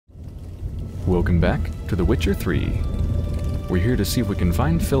Welcome back to The Witcher 3. We're here to see if we can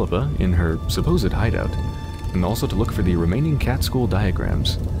find Philippa in her supposed hideout, and also to look for the remaining cat school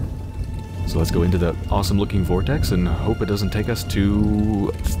diagrams. So let's go into the awesome looking vortex and hope it doesn't take us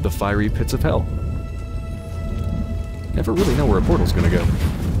to the fiery pits of hell. Never really know where a portal's gonna go.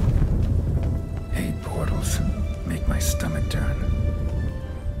 Hate portals. Make my stomach turn.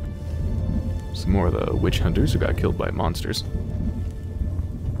 Some more of the witch hunters who got killed by monsters.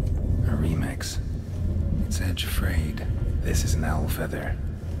 A remix. It's edge frayed. This is an owl feather.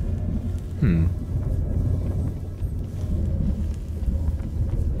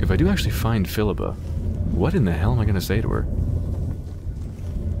 If I do actually find Philippa, what in the hell am I gonna say to her?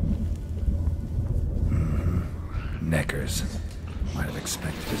 Neckers. Might have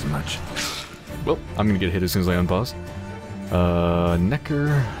expected as much. Well, I'm gonna get hit as soon as I unpause. Necker.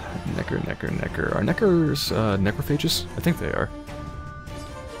 Are neckers, necrophages? I think they are.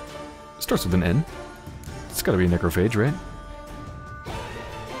 Starts with an N. It's gotta be a necrophage, right?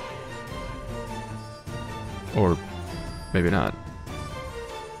 Or maybe not.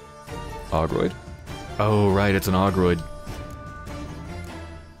 Ogroid? Oh, right, it's an ogroid.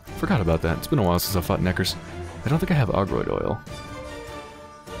 Forgot about that. It's been a while since I fought neckers. I don't think I have ogroid oil.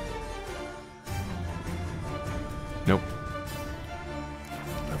 Nope.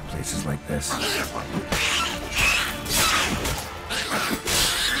 Love places like this.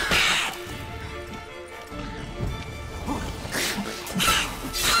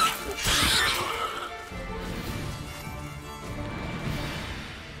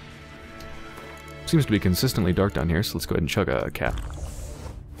 Seems to be consistently dark down here, so let's go ahead and chug a cat.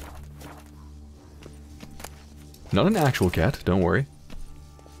 Not an actual cat, don't worry.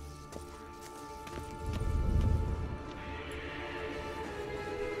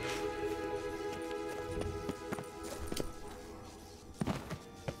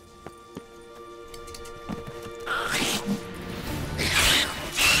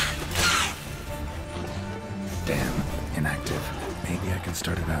 Damn, inactive. Maybe I can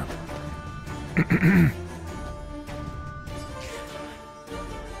start it up.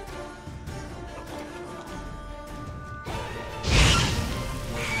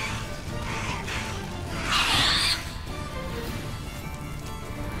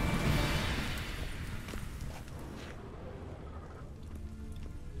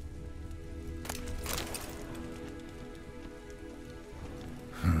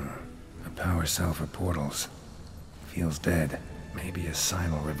 A power cell for portals. Feels dead. Maybe a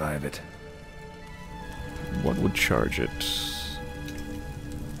sign will revive it. What would charge it?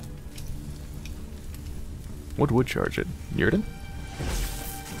 What would charge it? Yurden?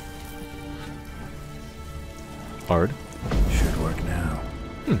 Hard. Should work now.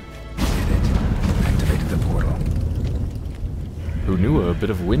 Did it. Activated the portal. Who knew a bit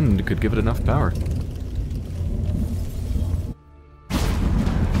of wind could give it enough power?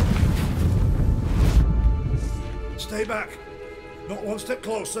 Stay back. Not one step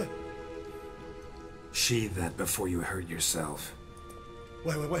closer. Sheathe that before you hurt yourself.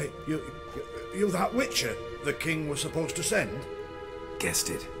 Wait. You that Witcher the king was supposed to send? Guessed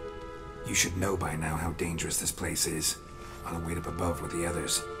it. You should know by now how dangerous this place is. I'll wait up above with the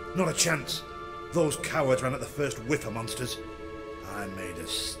others. Not a chance. Those cowards ran at the first whiff of monsters. I made a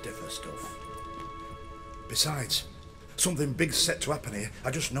stiffer stuff. Besides, something big's set to happen here.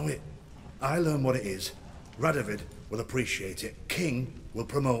 I just know it. I learn what it is. Radovid will appreciate it. King will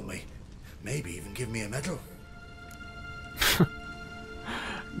promote me. Maybe even give me a medal.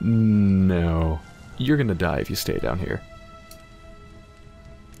 No. You're gonna die if you stay down here.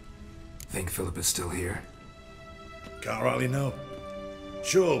 Think Philip is still here? Can't rightly know.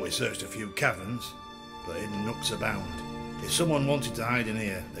 Sure, we searched a few caverns, but hidden nooks abound. If someone wanted to hide in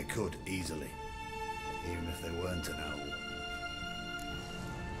here, they could easily. Even if they weren't an owl.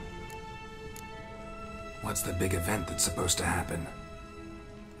 What's the big event that's supposed to happen?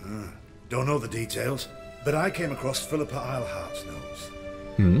 Don't know the details, but I came across Philippa Eilhart's notes.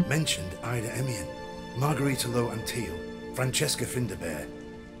 Mentioned Ida Emian, Margarita Lo Antio, Francesca Finderbear,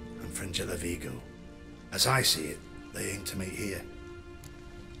 and Frangella Vigo. As I see it, they aim to meet here.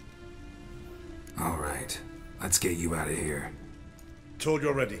 Alright, let's get you out of here. Told you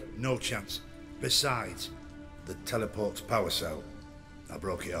already, no chance. Besides, the teleport's power cell, I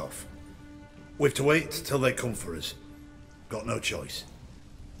broke it off. We've to wait till they come for us. Got no choice.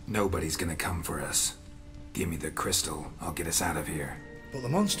 Nobody's gonna come for us. Give me the crystal, I'll get us out of here. But the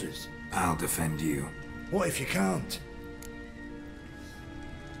monsters? I'll defend you. What if you can't?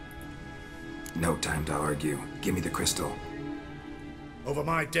 No time to argue. Give me the crystal. Over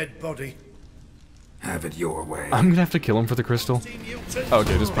my dead body. Have it your way. I'm gonna have to kill him for the crystal.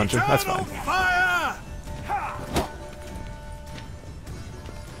 Okay, just punch him. That's fine. Fire!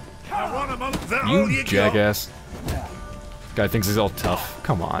 I want him up there, all You you jackass. Guy thinks he's all tough.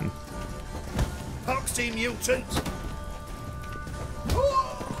 Come on. Foxy mutant!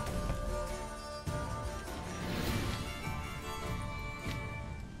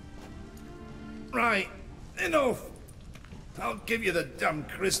 Right, enough! I'll give you the damn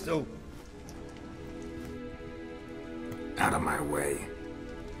crystal. Out of my way.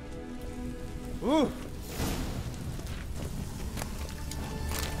 Ooh.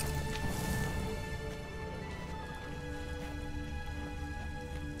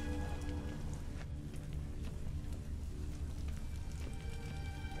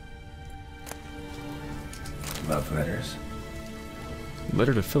 Love letters.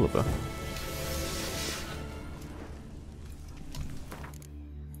 Letter to Philippa.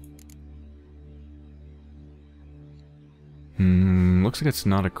 Looks like it's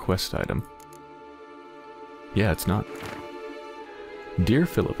not a quest item. Yeah, it's not. Dear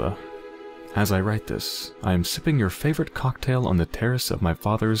Philippa, as I write this, I am sipping your favorite cocktail on the terrace of my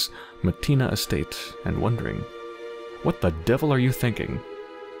father's Matina estate and wondering, what the devil are you thinking?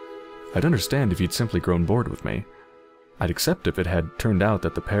 I'd understand if you'd simply grown bored with me. I'd accept if it had turned out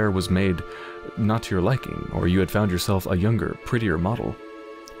that the pair was made not to your liking, or you had found yourself a younger, prettier model.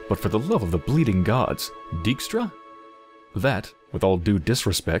 But for the love of the bleeding gods, Dijkstra? That, with all due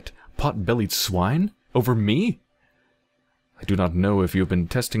disrespect, pot-bellied swine? Over me? I do not know if you have been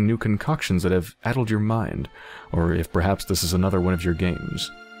testing new concoctions that have addled your mind, or if perhaps this is another one of your games.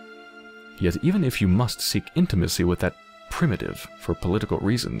 Yet even if you must seek intimacy with that primitive for political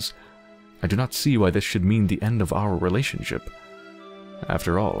reasons, I do not see why this should mean the end of our relationship.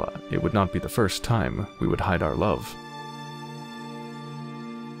 After all, it would not be the first time we would hide our love.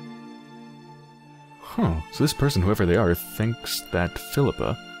 Huh, so this person, whoever they are, thinks that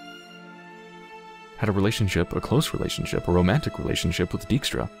Philippa had a relationship, a close relationship, a romantic relationship with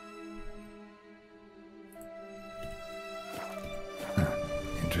Dijkstra.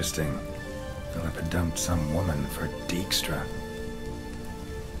 Interesting. Philippa dumped some woman for Dijkstra.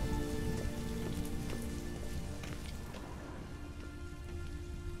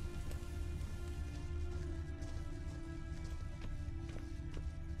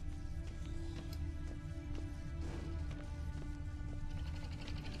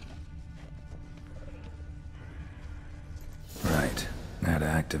 Right. Now to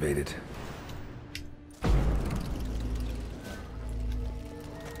activate it.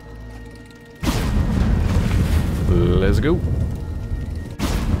 Let's go.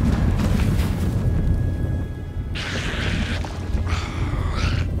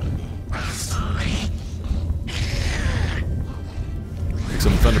 Take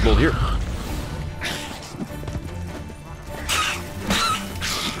some Thunderbolt here.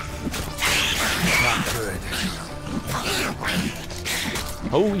 Not good.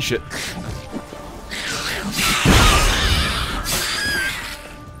 Holy shit.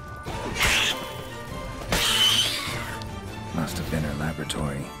 Must have been her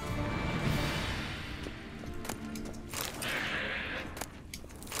laboratory.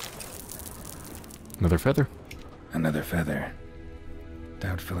 Another feather. Another feather.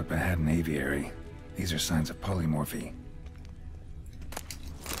 Doubt Philippa had an aviary. These are signs of polymorphy.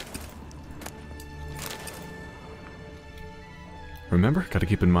 Remember, gotta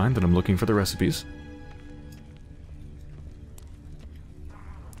keep in mind that I'm looking for the recipes.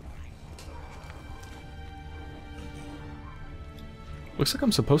 Looks like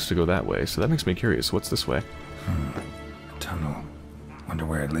I'm supposed to go that way, so that makes me curious. What's this way? A tunnel. Wonder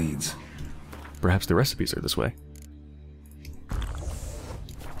where it leads. Perhaps the recipes are this way.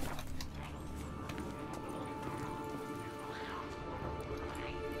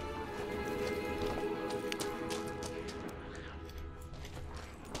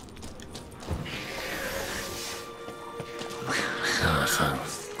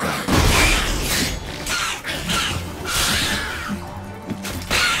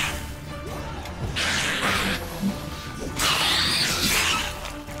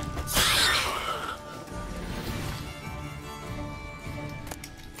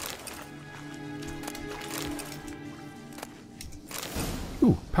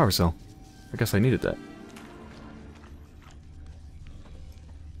 Ooh, power cell. I guess I needed that.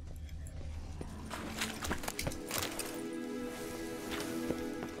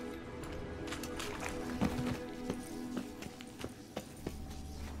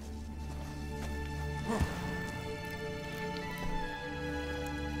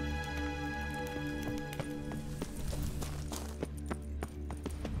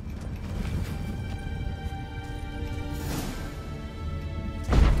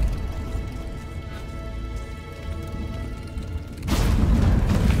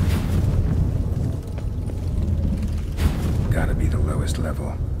 first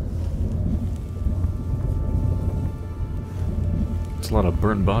level. It's a lot of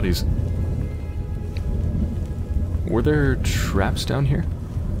burnt bodies. Were there traps down here?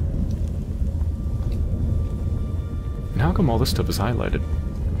 And how come all this stuff is highlighted?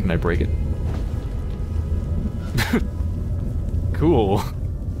 Can I break it? Cool.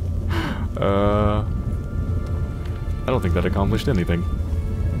 I don't think that accomplished anything.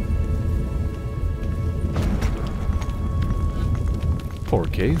 Poor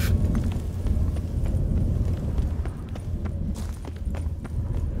cave.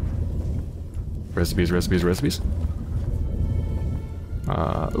 Recipes, recipes, recipes.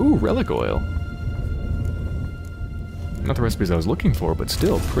 Ooh, relic oil. Not the recipes I was looking for, but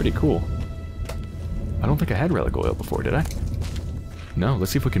still pretty cool. I don't think I had relic oil before, did I? No,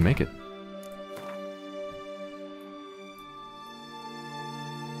 let's see if we can make it.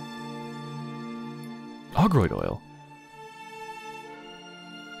 Ogroid oil.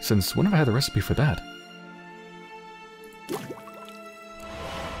 Since when have I had the recipe for that?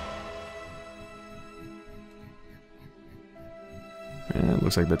 Yeah,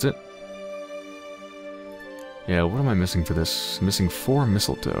 looks like that's it. Yeah, what am I missing for this? I'm missing 4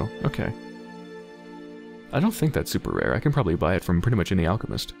 mistletoe. Okay. I don't think that's super rare. I can probably buy it from pretty much any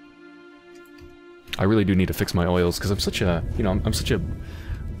alchemist. I really do need to fix my oils, because I'm such a, you know, I'm such a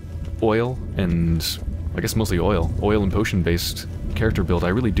oil and, I guess mostly oil and potion-based character build. I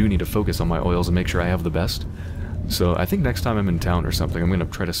really do need to focus on my oils and make sure I have the best. So I think next time I'm in town or something, I'm going to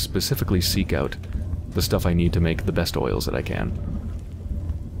try to specifically seek out the stuff I need to make the best oils that I can.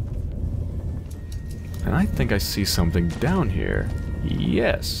 And I think I see something down here.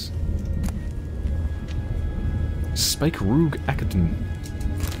 Yes. Spike Roog Akaton.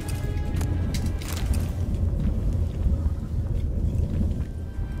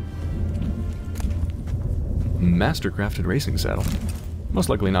 Mastercrafted racing saddle. Most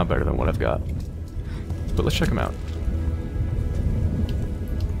likely not better than what I've got. But let's check them out.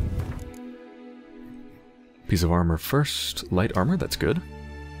 Piece of armor first. Light armor, that's good.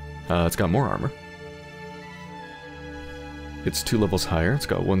 It's got more armor. It's 2 levels higher. It's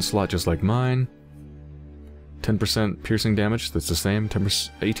got 1 slot just like mine. 10% piercing damage, that's the same.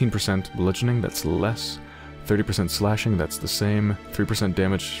 18% bludgeoning, that's less. 30% slashing, that's the same. 3%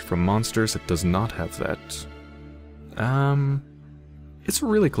 damage from monsters, it does not have that. It's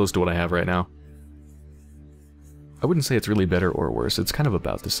really close to what I have right now. I wouldn't say it's really better or worse, it's kind of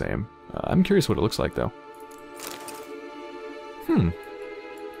about the same. I'm curious what it looks like, though.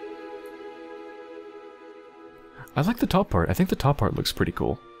 I like the top part. I think the top part looks pretty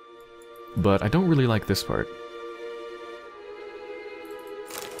cool. But I don't really like this part.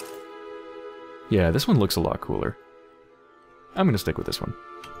 Yeah, this one looks a lot cooler. I'm gonna stick with this one.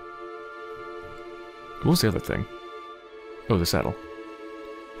 What was the other thing? Oh, the saddle.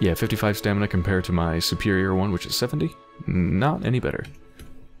 Yeah, 55 stamina compared to my superior one, which is 70. Not any better.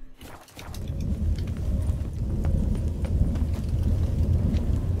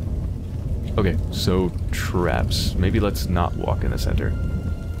 Okay, so traps. Maybe let's not walk in the center.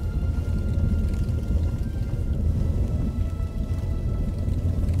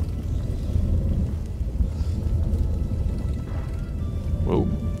 Whoa.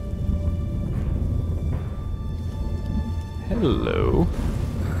 Hello.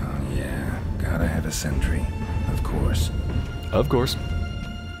 Oh, yeah. Gotta have a sentry. Of course. Of course.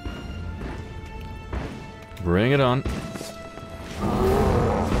 Bring it on.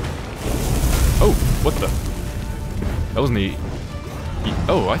 Oh, what the? That wasn't the...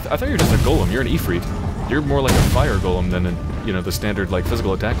 Oh, I thought you were just a golem. You're an Ifrit. You're more like a fire golem than, you know, the standard, like,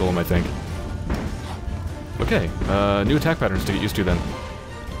 physical attack golem, I think. Okay, new attack patterns to get used to, then.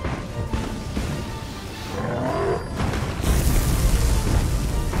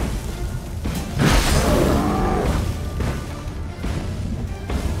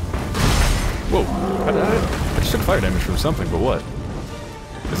 Whoa, I just took fire damage from something, but what?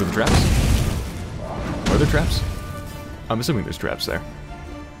 Is it the traps? Are there traps? I'm assuming there's traps there.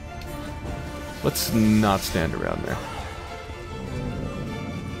 Let's not stand around there.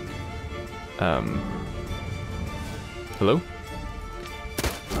 Hello?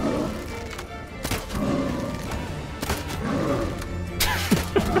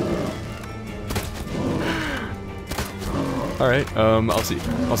 Alright,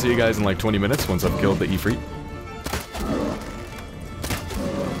 I'll see you guys in like 20 minutes once I've killed the Ifrit.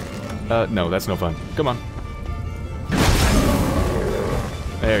 No, that's no fun. Come on.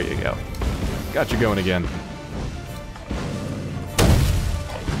 There you go. Got you going again.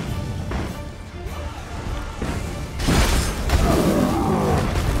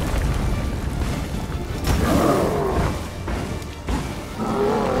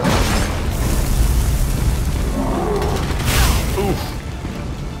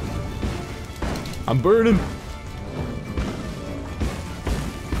 I'm burning!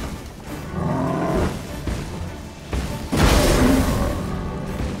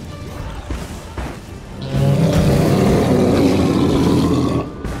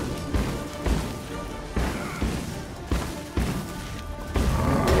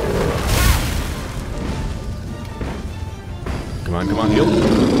 Come on, heal.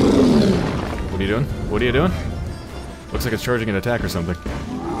 What are you doing? What are you doing? Looks like it's charging an attack or something.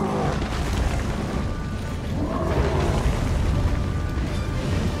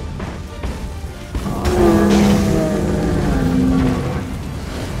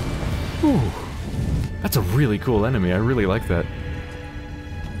 Whew. That's a really cool enemy. I really like that.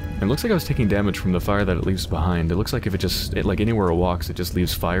 It looks like I was taking damage from the fire that it leaves behind. It looks like if like anywhere it walks, it just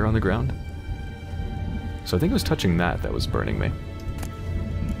leaves fire on the ground. So I think it was touching that was burning me.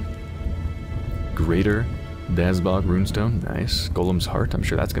 Greater Dazbog runestone, nice. Golem's heart, I'm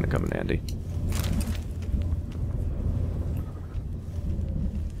sure that's gonna come in handy.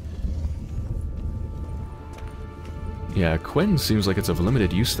 Yeah, Quen seems like it's of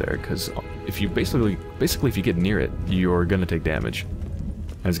limited use there, because if you basically if you get near it, you're gonna take damage.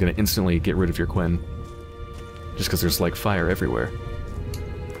 And it's gonna instantly get rid of your Quen. Just because there's like fire everywhere.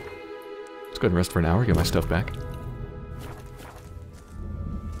 Let's go ahead and rest for an hour, get my stuff back.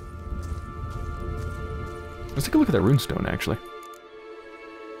 Let's take a look at that runestone, actually.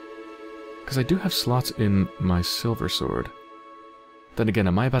 Because I do have slots in my silver sword. Then again,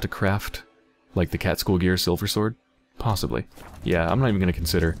 am I about to craft, like, the Cat School Gear silver sword? Possibly. Yeah, I'm not even going to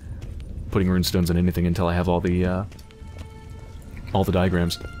consider putting runestones in anything until I have all the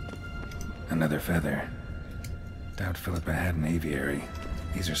diagrams. Another feather. Doubt Philippa had an aviary.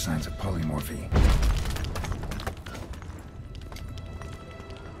 These are signs of polymorphy.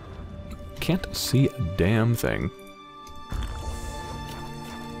 Can't see a damn thing.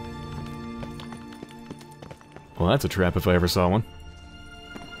 Well, that's a trap if I ever saw one.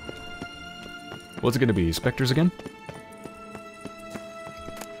 What's it gonna be? Spectres again?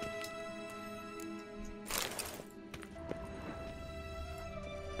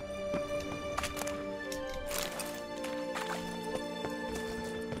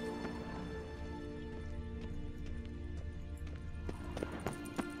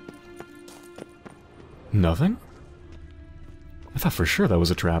 Nothing? I thought for sure that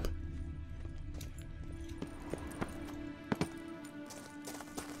was a trap.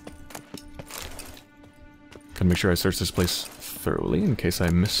 Gotta make sure I search this place thoroughly in case I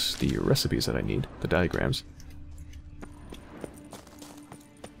miss the recipes that I need, the diagrams.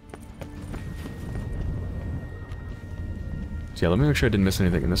 So yeah, let me make sure I didn't miss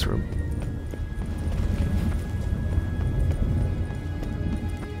anything in this room.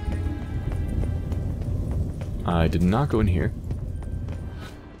 I did not go in here.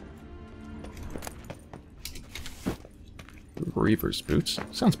 Reaver's boots.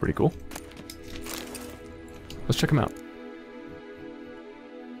 Sounds pretty cool. Let's check them out.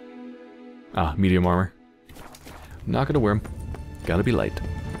 Ah, medium armor. Not gonna wear them. Gotta be light.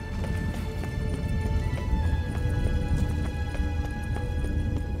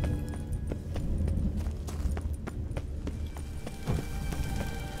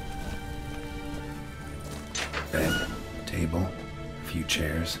 Bed, table, a few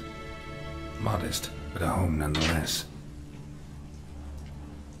chairs. Modest, but a home nonetheless.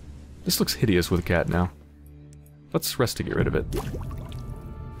 This looks hideous with a cat now. Let's rest to get rid of it.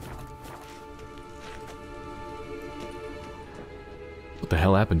 What the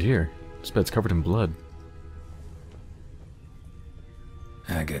hell happened here? This bed's covered in blood.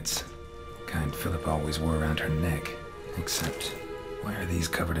 Agates. Kind Philippa always wore around her neck. Except, why are these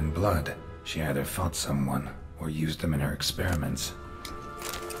covered in blood? She either fought someone, or used them in her experiments.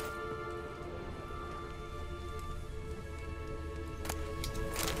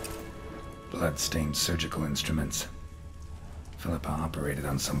 Blood-stained surgical instruments. Philippa operated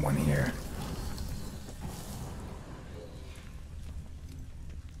on someone here.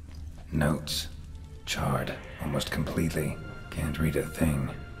 Notes. Charred, almost completely. Can't read a thing.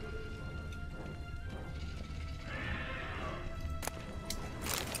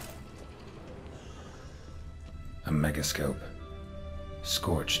 A megascope.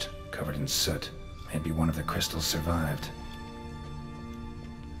 Scorched, covered in soot. Maybe one of the crystals survived.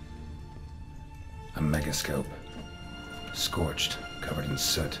 A megascope. Scorched, covered in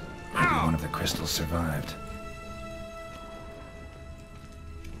soot. Maybe one of the crystals survived.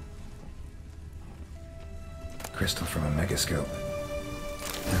 Crystal from a megascope.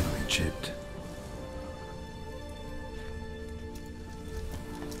 Heavily chipped.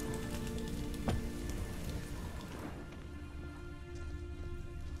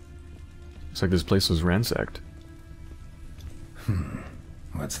 Looks like this place was ransacked.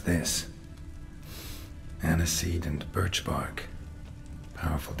 What's this? Aniseed and birch bark.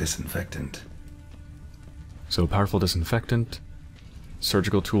 Powerful disinfectant. So, powerful disinfectant,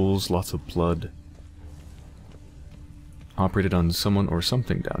 surgical tools, lots of blood. Operated on someone or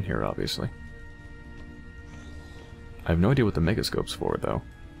something down here, obviously. I have no idea what the megascope's for, though.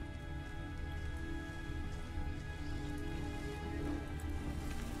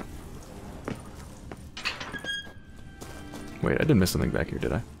 Wait, I didn't miss something back here,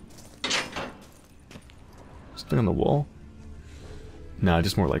 did I? Something on the wall? Nah,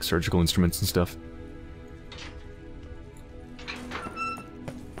 just more like surgical instruments and stuff.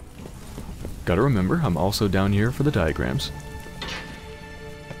 Gotta remember, I'm also down here for the diagrams.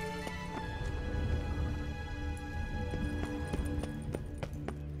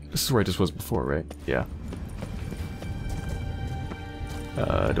 This is where I just was before, right? Yeah.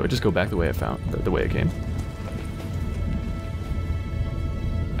 Do I just go back the way I found, the way I came?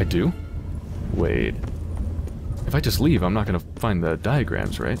 I do? Wait. If I just leave, I'm not gonna find the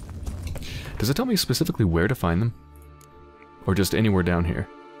diagrams, right? Does it tell me specifically where to find them? Or just anywhere down here?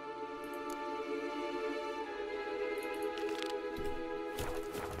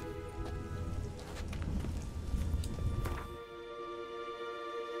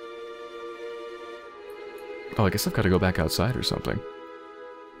 Oh, I guess I've got to go back outside or something.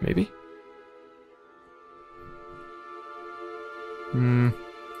 Maybe?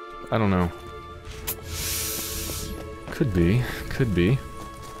 I don't know. Could be. Could be.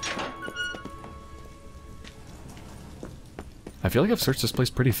 I feel like I've searched this place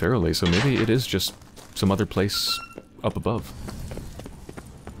pretty thoroughly, so maybe it is just some other place up above.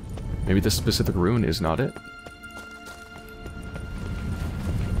 Maybe this specific ruin is not it?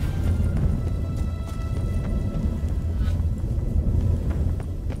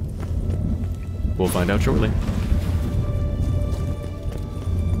 We'll find out shortly.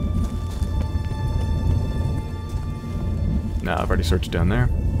 Nah, I've already searched down there.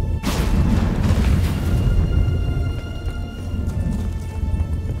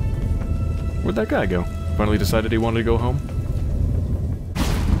 Where'd that guy go? Finally decided he wanted to go home?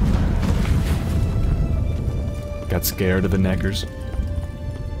 Got scared of the neckers.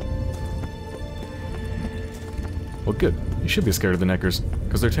 Well, good. You should be scared of the neckers,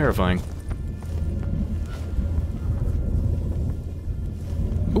 because they're terrifying.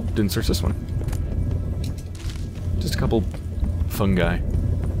 Oh, didn't search this one. Just a couple fungi.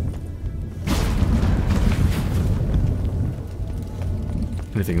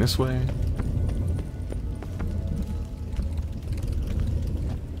 Anything this way?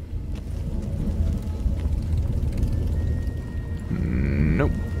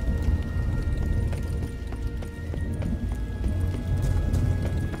 Nope.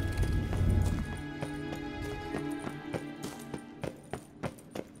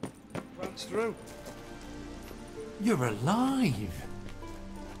 Runs through. You're alive!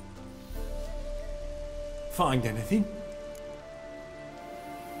 Find anything?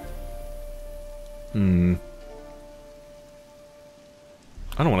 I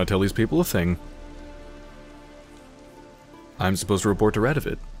don't want to tell these people a thing. I'm supposed to report to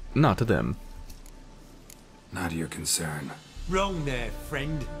Radovid, not to them. Not your concern. Wrong there,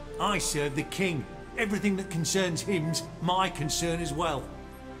 friend. I serve the king. Everything that concerns him's my concern as well.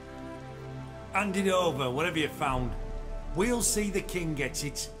 Hand it over, whatever you found. We'll see the king gets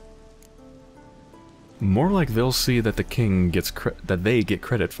it. More like they'll see that the king gets that they get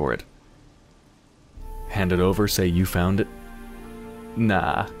credit for it. Hand it over, say you found it.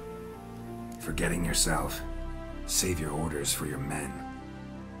 Nah. Forgetting yourself. Save your orders for your men.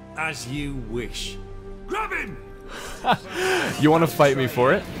 As you wish. Grab him! You want to fight me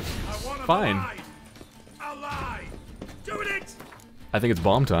for it? Fine. Alive! Doing it! I think it's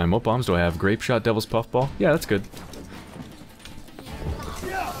bomb time. What bombs do I have? Grape shot, devil's puffball? Yeah, that's good.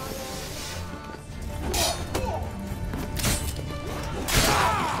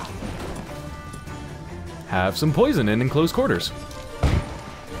 Have some poison in close quarters.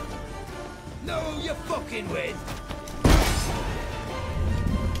 No, you're fucking with!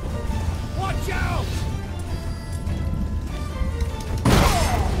 Watch out!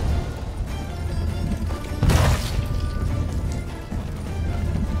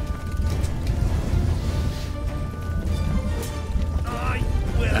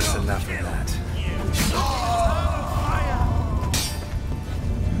 That's enough of that.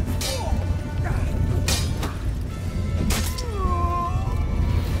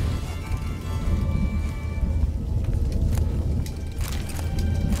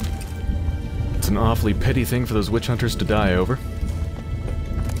 It's an awfully petty thing for those witch hunters to die over.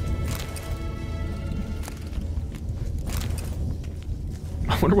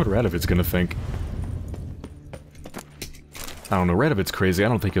 wonder what Radovit's gonna think. I don't know, Radovit's crazy. I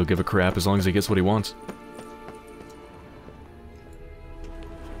don't think he'll give a crap as long as he gets what he wants.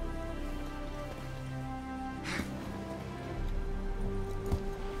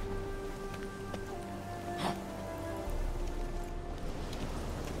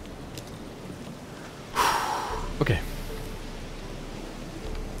 Okay.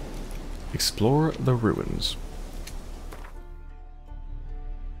 Explore the ruins.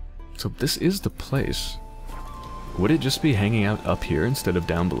 So this is the place. Would it just be hanging out up here instead of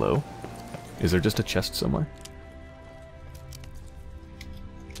down below? Is there just a chest somewhere?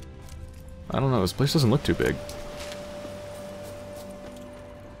 I don't know, this place doesn't look too big.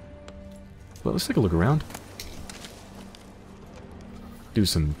 Well, let's take a look around. Do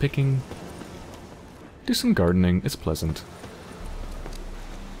some picking. Do some gardening, it's pleasant.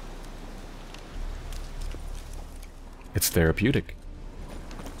 It's therapeutic.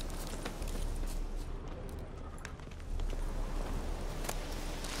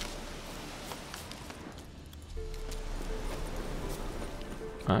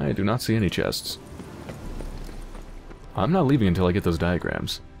 I do not see any chests. I'm not leaving until I get those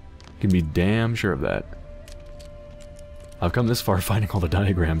diagrams. Can be damn sure of that. I've come this far finding all the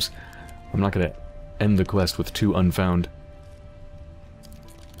diagrams. I'm not gonna end the quest with 2 unfound.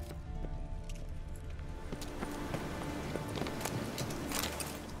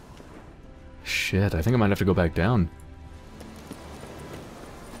 Shit, I think I might have to go back down.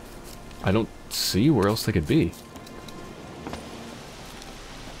 I don't see where else they could be.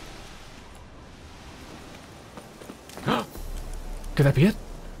 Could that be it?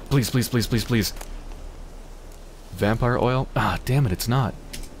 Please, please, please, please, please. Vampire oil? Ah, damn it, it's not.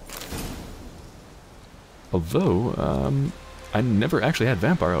 Although, I never actually had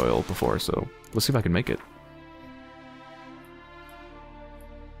vampire oil before, so let's see if I can make it.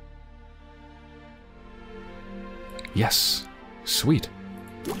 Yes. Sweet.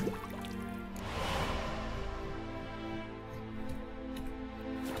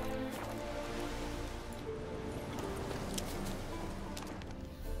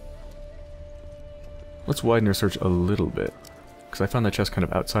 Let's widen our search a little bit, because I found that chest kind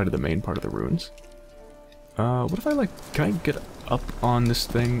of outside of the main part of the ruins. What if I, like, can I get up on this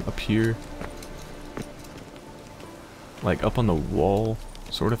thing up here? Like, up on the wall,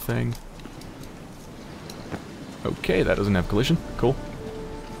 sort of thing? Okay, that doesn't have collision. Cool.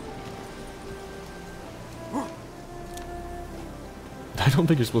 I don't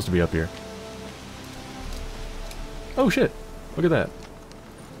think you're supposed to be up here. Oh shit! Look at that.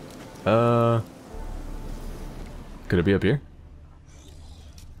 Could it be up here?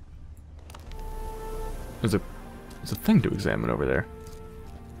 There's a thing to examine over there.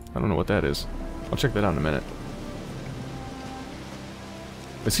 I don't know what that is. I'll check that out in a minute.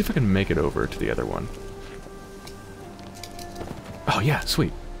 Let's see if I can make it over to the other one. Oh yeah,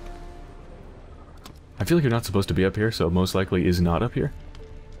 sweet. I feel like you're not supposed to be up here, so it most likely is not up here.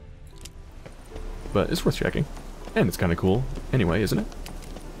 But it's worth checking. And it's kind of cool anyway, isn't it?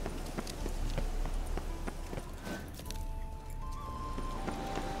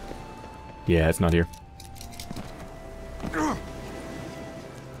 Yeah, it's not here.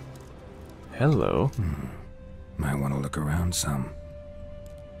 Hello. Might want to look around some.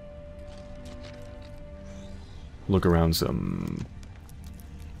 Look around some...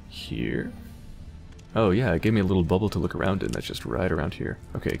 here? Oh yeah, it gave me a little bubble to look around in that's just right around here.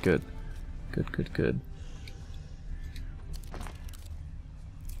 Okay, good. Good, good, good.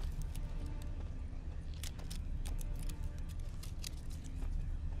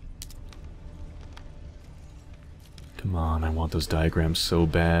 Come on, I want those diagrams so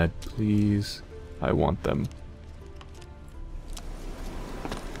bad, please. I want them.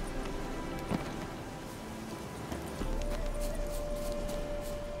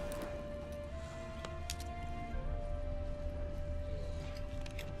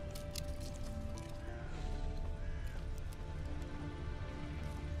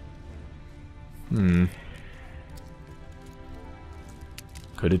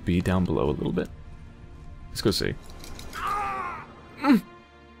 Could it be down below a little bit? Let's go see.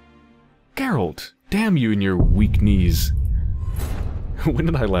 Geralt! Damn you and your weak knees. When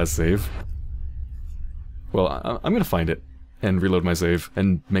did I last save? Well, I'm gonna find it, and reload my save,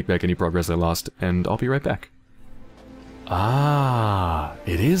 and make back any progress I lost, and I'll be right back. Ah,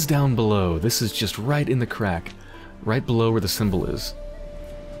 it is down below. This is just right in the crack, right below where the symbol is.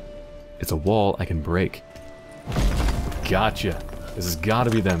 It's a wall I can break. Gotcha. This has gotta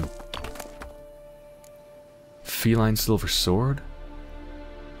be them. Feline silver sword?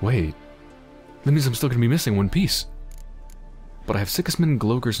 Wait. That means I'm still gonna be missing one piece. But I have Sigismund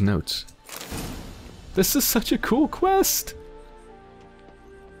Gloger's notes. This is such a cool quest!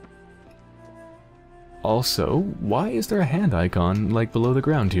 Also, why is there a hand icon, like, below the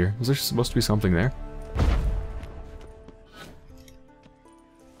ground here? Is there supposed to be something there?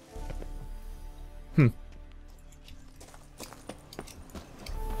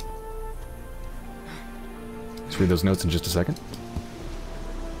 Let's read those notes in just a second.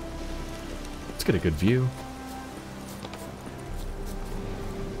 Let's get a good view.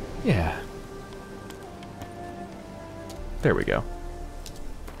 Yeah. There we go.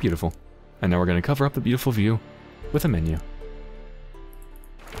 Beautiful. And now we're going to cover up the beautiful view with a menu.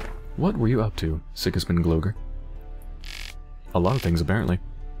 What were you up to, Sigismund Gloger? A lot of things, apparently.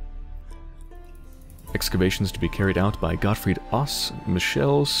 Excavations to be carried out by Gottfried Oss,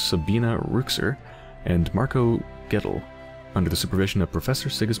 Michelle Sabina Ruxer, and Marco Gettel, under the supervision of Professor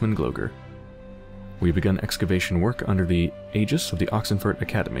Sigismund Gloger. We have begun excavation work under the aegis of the Oxenfurt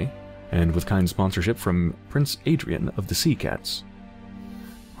Academy, and with kind sponsorship from Prince Adrian of the Sea Cats.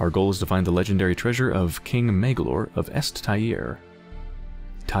 Our goal is to find the legendary treasure of King Maglor of Est Tyre.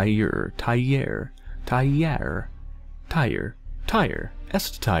 Tyre, Est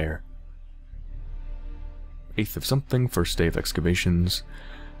Tyre. 8th of something, first day of excavations.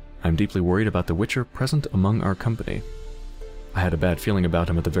 I'm deeply worried about the Witcher present among our company. I had a bad feeling about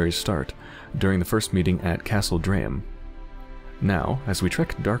him at the very start, during the first meeting at Castle Draham. Now, as we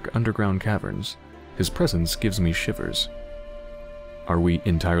trek dark underground caverns, his presence gives me shivers. Are we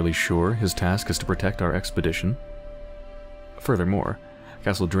entirely sure his task is to protect our expedition? Furthermore,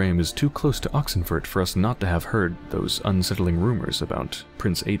 Castle Draham is too close to Oxenfurt for us not to have heard those unsettling rumors about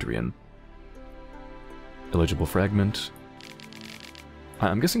Prince Adrian. Illegible fragment.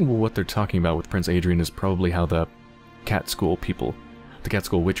 I'm guessing what they're talking about with Prince Adrian is probably how the Cat School people, the Cat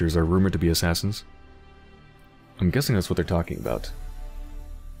School Witchers, are rumored to be assassins. I'm guessing that's what they're talking about.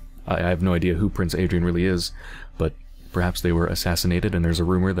 I have no idea who Prince Adrian really is, but perhaps they were assassinated and there's a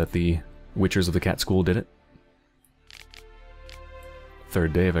rumor that the Witchers of the Cat School did it.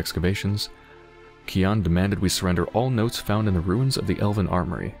 3rd day of excavations. Kian demanded we surrender all notes found in the ruins of the Elven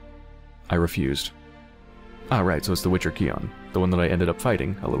Armory. I refused. Ah, right, so it's the Witcher Kian, the one that I ended up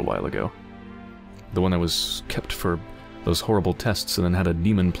fighting a little while ago. The one that was kept for those horrible tests and then had a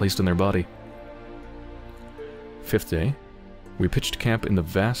demon placed in their body. 5th day. We pitched camp in a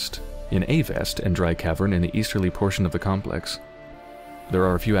vast and dry cavern in the easterly portion of the complex. There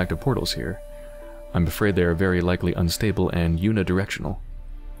are a few active portals here. I'm afraid they are very likely unstable and unidirectional.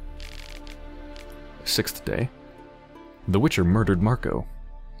 6th day. The Witcher murdered Marco.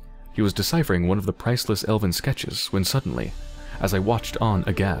 He was deciphering one of the priceless elven sketches when suddenly, as I watched on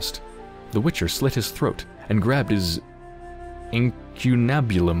aghast, the Witcher slit his throat and grabbed his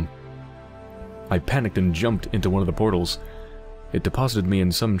incunabulum. I panicked and jumped into one of the portals. It deposited me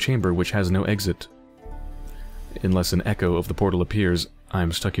in some chamber which has no exit. Unless an echo of the portal appears, I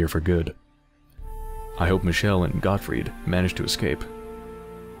am stuck here for good. I hope Michelle and Gottfried manage to escape.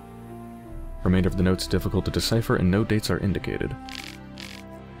 Remainder of the notes difficult to decipher and no dates are indicated.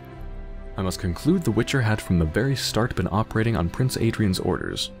 I must conclude the Witcher had from the very start been operating on Prince Adrian's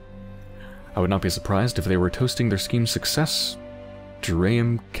orders. I would not be surprised if they were toasting their scheme's success.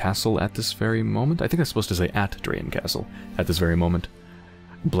 Draham Castle at this very moment? I think that's supposed to say at Draham Castle, at this very moment.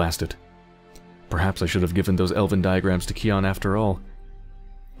 Blast it. Perhaps I should have given those elven diagrams to Kian after all.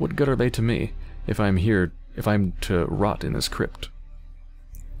 What good are they to me, if I'm to rot in this crypt?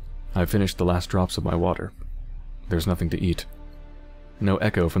 I've finished the last drops of my water. There's nothing to eat. No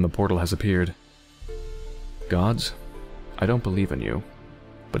echo from the portal has appeared. Gods, I don't believe in you,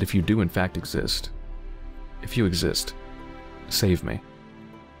 but if you do in fact exist, if you exist, save me.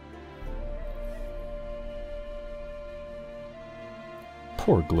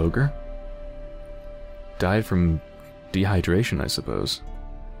 Poor Gloger. Died from dehydration, I suppose.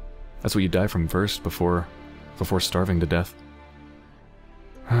 That's what you die from first, before starving to death.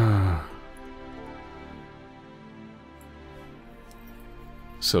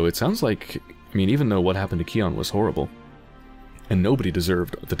 So it sounds like, I mean, even though what happened to Kian was horrible, and nobody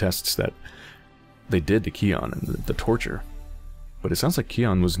deserved the tests that they did to Kian and the torture, but it sounds like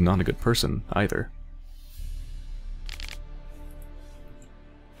Kian was not a good person either.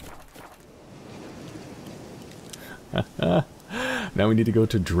 Now we need to go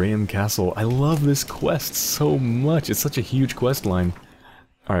to Draham Castle. I love this quest so much. It's such a huge quest line.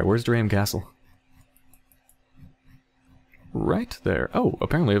 Alright, where's Draham Castle? Right there. Oh,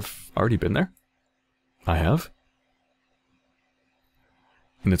 apparently I've already been there. I have.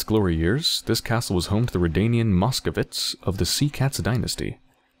 In its glory years, this castle was home to the Redanian Moscovites of the Sea Cats dynasty,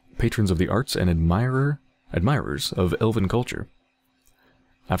 patrons of the arts and admirers of elven culture.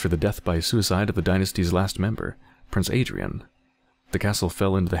 After the death by suicide of the dynasty's last member, Prince Adrian, the castle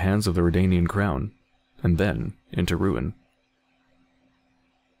fell into the hands of the Redanian crown, and then into ruin.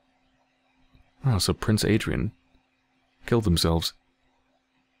 Oh, so Prince Adrian killed themselves.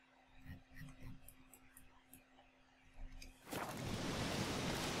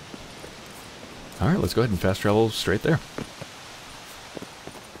 Alright, let's go ahead and fast travel straight there.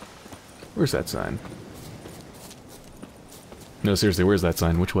 Where's that sign? No, seriously, where's that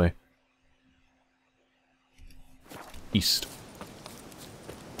sign? Which way? East.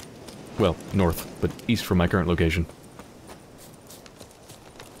 Well, north, but east from my current location.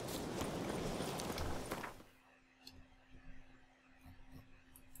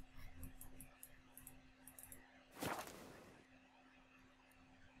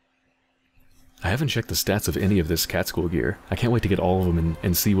 I haven't checked the stats of any of this cat school gear. I can't wait to get all of them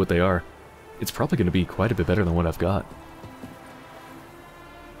and see what they are. It's probably going to be quite a bit better than what I've got.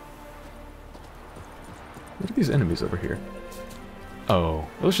 What are these enemies over here? Oh,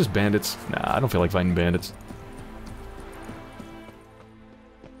 those just bandits? Nah, I don't feel like fighting bandits.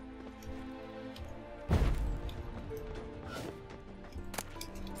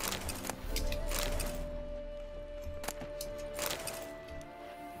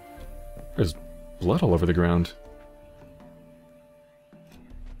 There's blood all over the ground.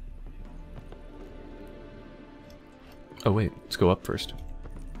 Oh wait, let's go up first.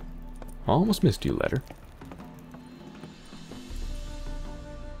 Almost missed you, ladder.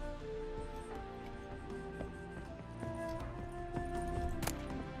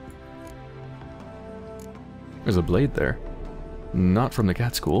 There's a blade there. Not from the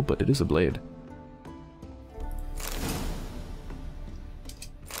cat school, but it is a blade.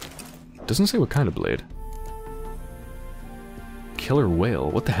 Doesn't say what kind of blade. Killer whale.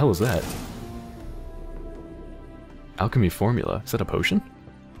 What the hell is that? Alchemy formula. Is that a potion?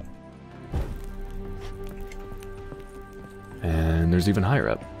 And there's even higher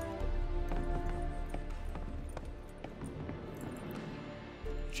up.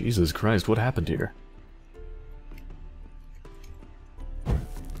 Jesus Christ, what happened here?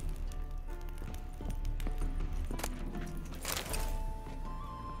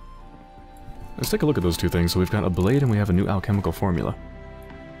 Let's take a look at those two things. So we've got a blade and we have a new alchemical formula.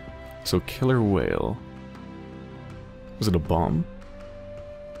 So killer whale. Was it a bomb?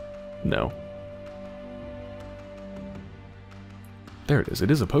 No. There it is.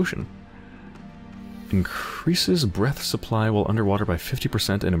 It is a potion. Increases breath supply while underwater by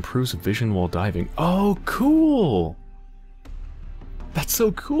 50% and improves vision while diving. Oh, cool! That's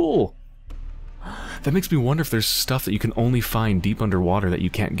so cool! That makes me wonder if there's stuff that you can only find deep underwater that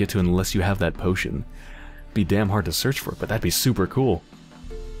you can't get to unless you have that potion. It'd be damn hard to search for it, but that'd be super cool.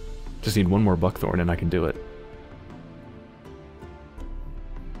 Just need one more buckthorn and I can do it.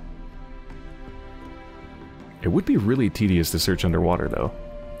 It would be really tedious to search underwater, though.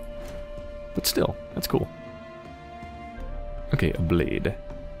 But still, that's cool. Okay, a blade.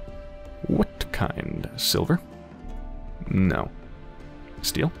 What kind? Silver? No.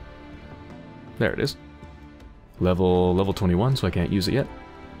 Steel? There it is. Level 21, so I can't use it yet.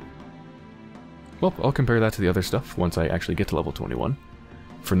 Well, I'll compare that to the other stuff once I actually get to level 21.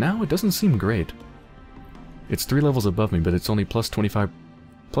 For now, it doesn't seem great. It's 3 levels above me, but it's only plus 25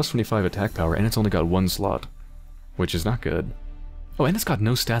 attack power, and it's only got 1 slot. Which is not good. Oh, and it's got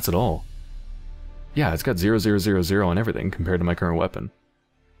no stats at all. Yeah, it's got 0, 0, 0, 0 on everything compared to my current weapon.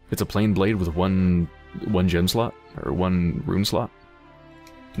 It's a plain blade with one gem slot, or 1 rune slot.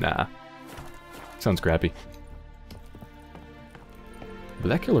 Nah. Sounds crappy. But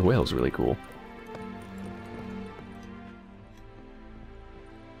that killer whale is really cool.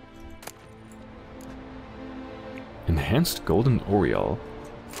 Enhanced Golden Oriole.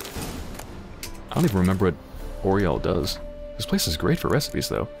 I don't even remember what Oriole does. This place is great for recipes,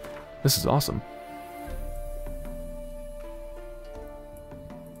 though. This is awesome.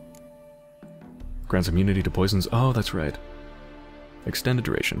 Grants immunity to poisons. Oh, that's right. Extended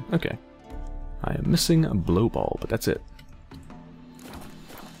duration. Okay. I am missing a blow ball, but that's it.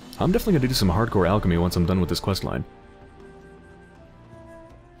 I'm definitely going to do some hardcore alchemy once I'm done with this questline.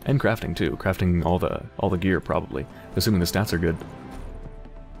 And crafting, too. Crafting all the gear, probably. Assuming the stats are good.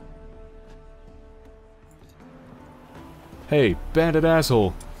 Hey, bandit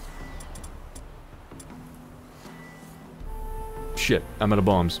asshole! Shit, I'm out of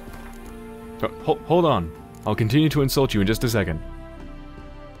bombs. Hold on. I'll continue to insult you in just a second.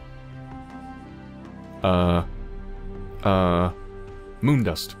 Moon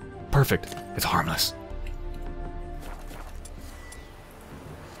dust. Perfect. It's harmless.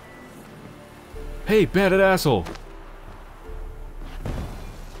 Hey, bandit asshole!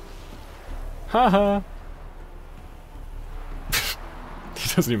 Haha!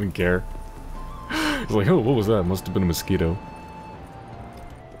 He doesn't even care. He's like, oh, what was that? Must have been a mosquito.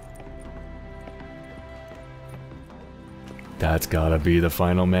 That's gotta be the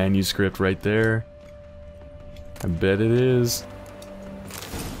final manuscript right there. I bet it is.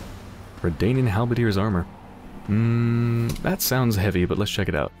 Redanian Halbertier's armor. That sounds heavy, but let's check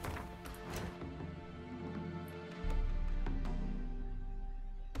it out.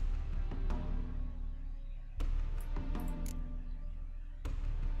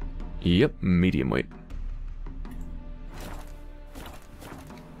 Yep, medium weight.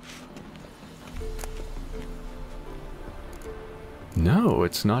 No,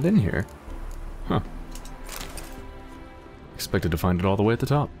 it's not in here. Huh. Expected to find it all the way at the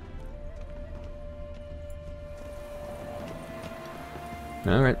top.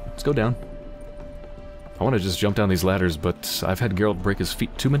 Alright, let's go down. I want to just jump down these ladders, but I've had Geralt break his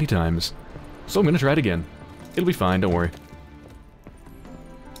feet too many times. So I'm gonna try it again. It'll be fine, don't worry.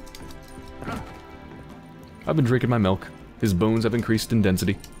 I've been drinking my milk. His bones have increased in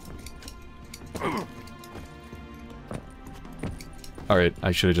density. Alright,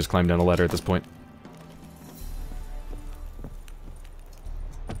 I should have just climbed down a ladder at this point.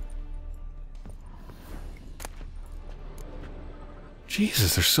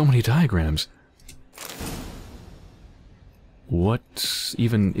 Jesus, there's so many diagrams. What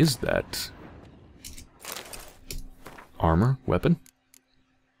even is that? Armor? Weapon?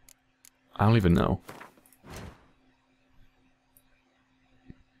 I don't even know.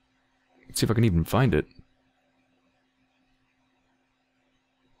 Let's see if I can even find it.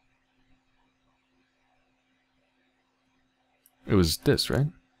 It was this, right?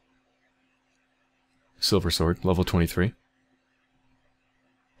 Silver sword, level 23.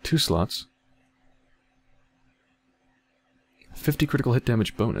 2 slots. 50 critical hit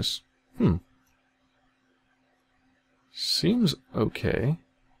damage bonus. Seems okay.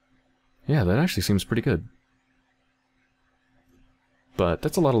 Yeah, that actually seems pretty good. But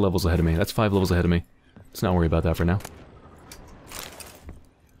that's a lot of levels ahead of me. That's 5 levels ahead of me. Let's not worry about that for now.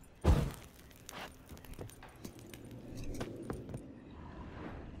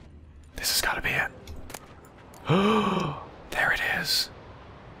 This has got to be it. Oh, there it is.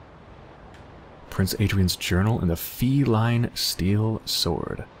 Prince Adrian's journal and the feline steel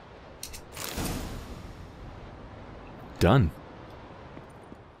sword. Done.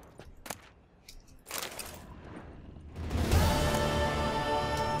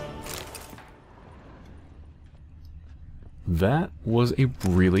 That was a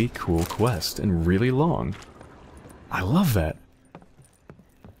really cool quest and really long. I love that.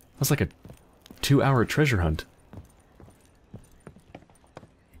 That's like a 2-hour treasure hunt.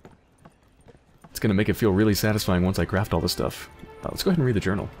 It's gonna make it feel really satisfying once I craft all this stuff. Let's go ahead and read the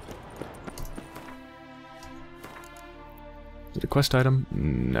journal. Is it a quest item?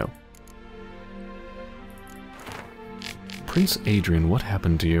 No. Prince Adrian, what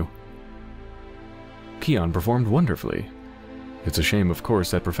happened to you? Keon performed wonderfully. It's a shame, of course,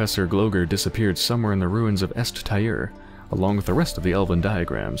 that Professor Gloger disappeared somewhere in the ruins of Est Tyre, along with the rest of the elven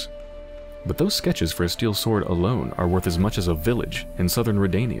diagrams. But those sketches for a steel sword alone are worth as much as a village in southern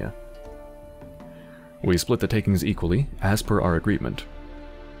Redania. We split the takings equally, as per our agreement.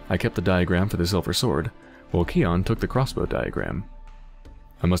 I kept the diagram for the silver sword, while Keon took the crossbow diagram.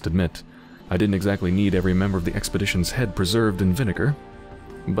 I must admit, I didn't exactly need every member of the expedition's head preserved in vinegar,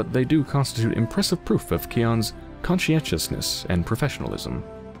 but they do constitute impressive proof of Keon's conscientiousness and professionalism.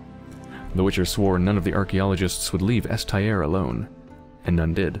 The Witcher swore none of the archaeologists would leave Est Tyre alone, and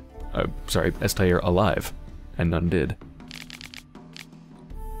none did. Est Tyre alive, and none did.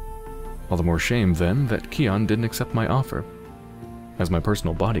 All the more shame, then, that Keon didn't accept my offer. As my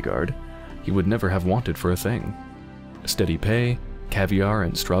personal bodyguard, he would never have wanted for a thing. Steady pay, caviar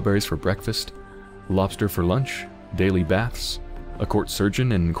and strawberries for breakfast, lobster for lunch, daily baths, a court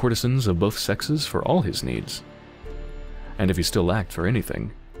surgeon and courtesans of both sexes for all his needs. And if he still lacked for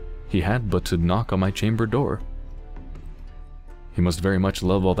anything, he had but to knock on my chamber door. He must very much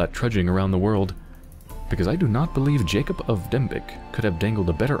love all that trudging around the world, because I do not believe Jacob of Dembic could have dangled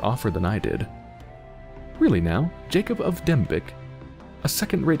a better offer than I did. Really now, Jacob of Dembic, a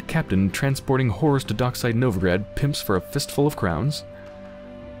second-rate captain transporting whores to dockside Novigrad, pimps for a fistful of crowns?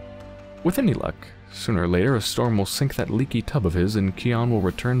 With any luck, sooner or later a storm will sink that leaky tub of his and Keon will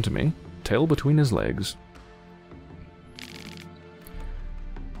return to me, tail between his legs.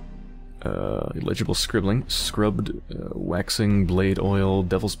 Illegible scribbling, scrubbed, waxing, blade oil,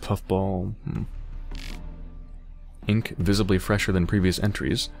 devil's puffball. Ink visibly fresher than previous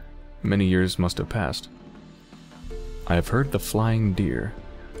entries. Many years must have passed. I have heard the Flying Deer,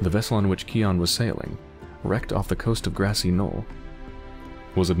 the vessel on which Keon was sailing, wrecked off the coast of Grassy Knoll.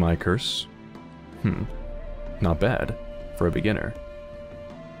 Was it my curse? Not bad, for a beginner.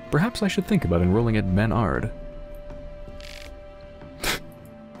 Perhaps I should think about enrolling at Menard.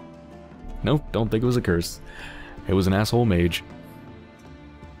 Nope, don't think it was a curse. It was an asshole mage.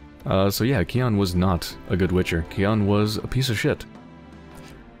 So yeah, Keon was not a good witcher. Keon was a piece of shit.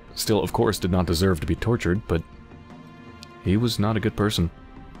 Still, of course, did not deserve to be tortured, but he was not a good person.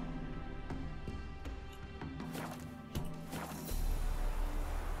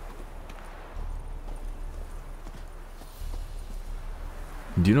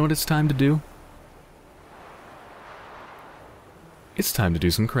 Do you know what it's time to do? It's time to do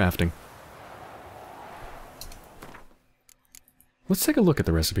some crafting. Let's take a look at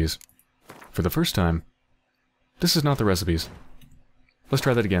the recipes. For the first time. This is not the recipes. Let's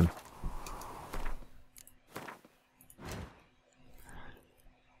try that again.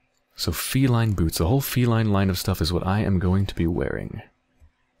 So feline boots, the whole feline line of stuff is what I am going to be wearing.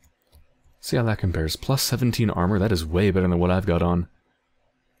 See how that compares. Plus 17 armor, that is way better than what I've got on.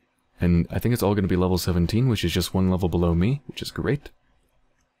 And I think it's all going to be level 17, which is just one level below me, which is great.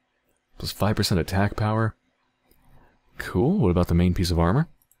 Plus 5% attack power. Cool, what about the main piece of armor?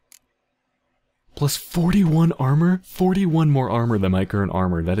 Plus 41 armor? 41 more armor than my current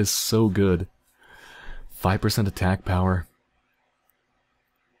armor, that is so good. 5% attack power.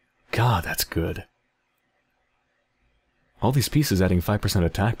 God, that's good. All these pieces adding 5%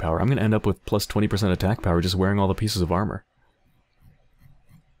 attack power. I'm going to end up with plus 20% attack power just wearing all the pieces of armor.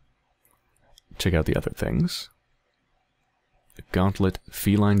 Check out the other things. The gauntlet,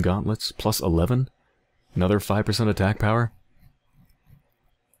 feline gauntlets, plus 11. Another 5% attack power.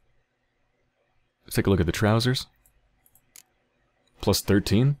 Let's take a look at the trousers. Plus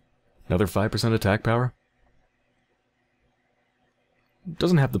 13. Another 5% attack power.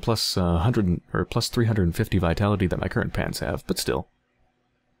 Doesn't have the plus 100 or plus 350 vitality that my current pants have, but still.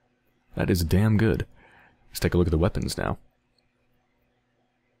 That is damn good. Let's take a look at the weapons now.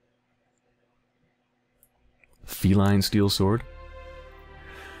 Feline steel sword.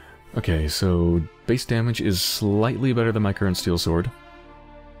 Okay, so base damage is slightly better than my current steel sword.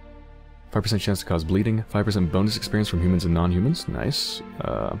 5% chance to cause bleeding, 5% bonus experience from humans and non-humans. Nice.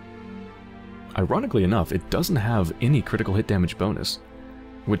 Ironically enough, it doesn't have any critical hit damage bonus,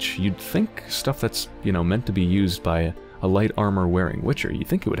 which you'd think stuff that's, you know, meant to be used by a light armor wearing witcher, you'd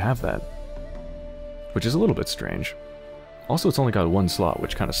think it would have that. Which is a little bit strange. Also, it's only got one slot,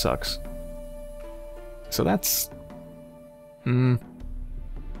 which kind of sucks. So that's...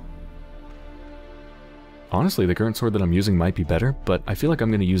 Honestly, the current sword that I'm using might be better, but I feel like I'm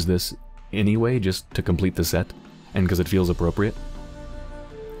going to use this anyway, just to complete the set, and because it feels appropriate.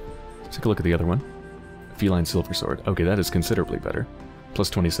 Let's take a look at the other one. Feline silver sword. Okay, that is considerably better. Plus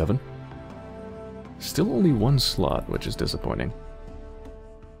 27. Still only one slot, which is disappointing.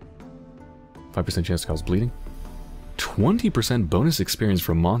 5% chance to cause bleeding. 20% bonus experience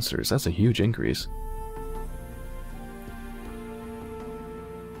from monsters. That's a huge increase.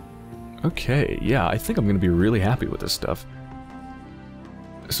 Okay, yeah, I think I'm going to be really happy with this stuff.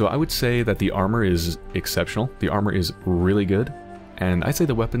 So I would say that the armor is exceptional. The armor is really good. And I'd say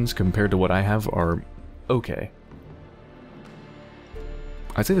the weapons, compared to what I have, are okay.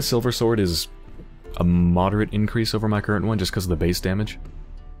 I'd say the silver sword is a moderate increase over my current one, just because of the base damage.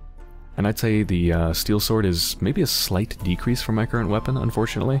 And I'd say the steel sword is maybe a slight decrease from my current weapon,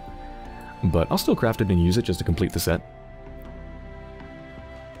 unfortunately. But I'll still craft it and use it just to complete the set.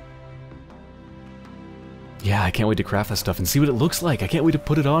 Yeah, I can't wait to craft that stuff and see what it looks like. I can't wait to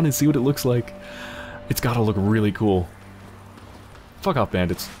put it on and see what it looks like. It's gotta look really cool. Fuck off,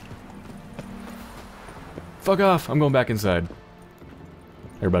 bandits. Fuck off, I'm going back inside.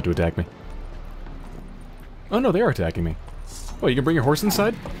 They're about to attack me. Oh no, they are attacking me. Oh, you can bring your horse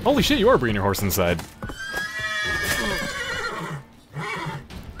inside? Holy shit, you are bringing your horse inside.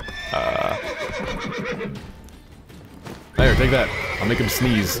 There, take that. I'll make him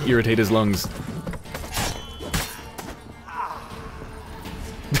sneeze, irritate his lungs.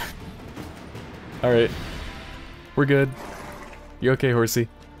 Alright. We're good. You okay, horsey?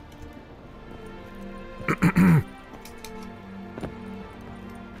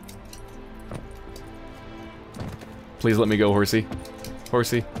 Please let me go, horsey.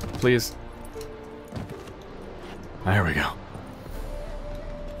 Horsey, please. There we go.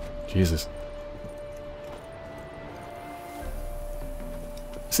 Jesus.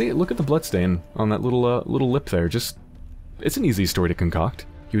 See, look at the bloodstain on that little lip there. Just, it's an easy story to concoct.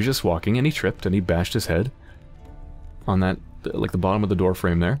 He was just walking and he tripped and he bashed his head on that, like the bottom of the door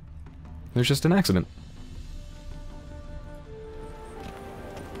frame there. There's just an accident.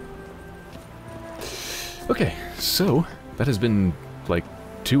 Okay, so that has been like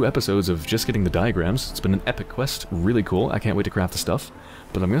 2 episodes of just getting the diagrams. It's been an epic quest, really cool. I can't wait to craft the stuff,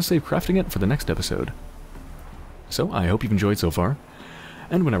 but I'm going to save crafting it for the next episode. So I hope you've enjoyed so far,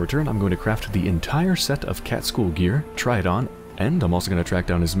 and when I return I'm going to craft the entire set of cat school gear, try it on, and I'm also going to track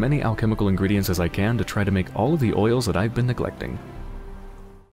down as many alchemical ingredients as I can to try to make all of the oils that I've been neglecting.